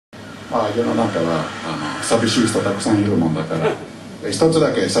まあ世の中は寂しい人たくさんいるもんだから、一つ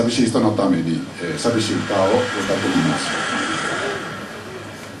だけ寂しい人のために、寂しい歌を歌ってみます。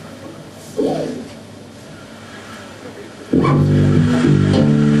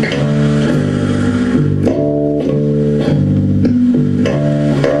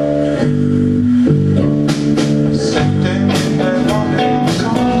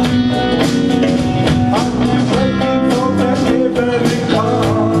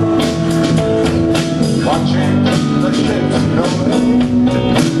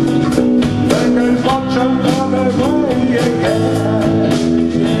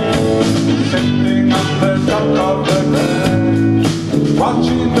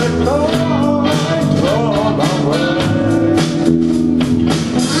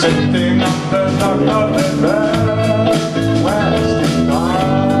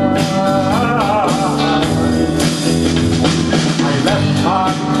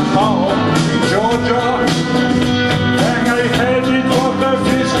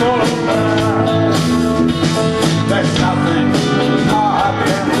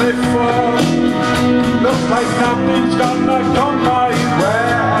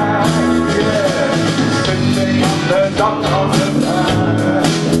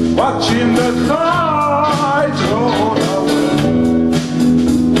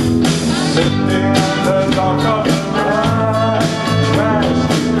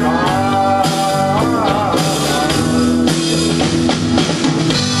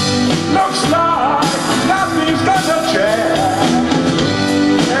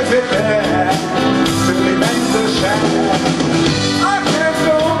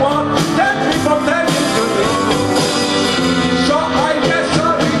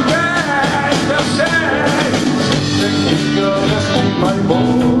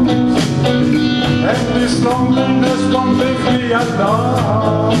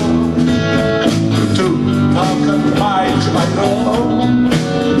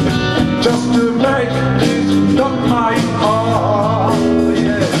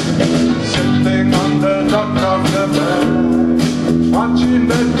Watching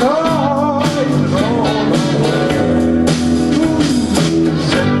the car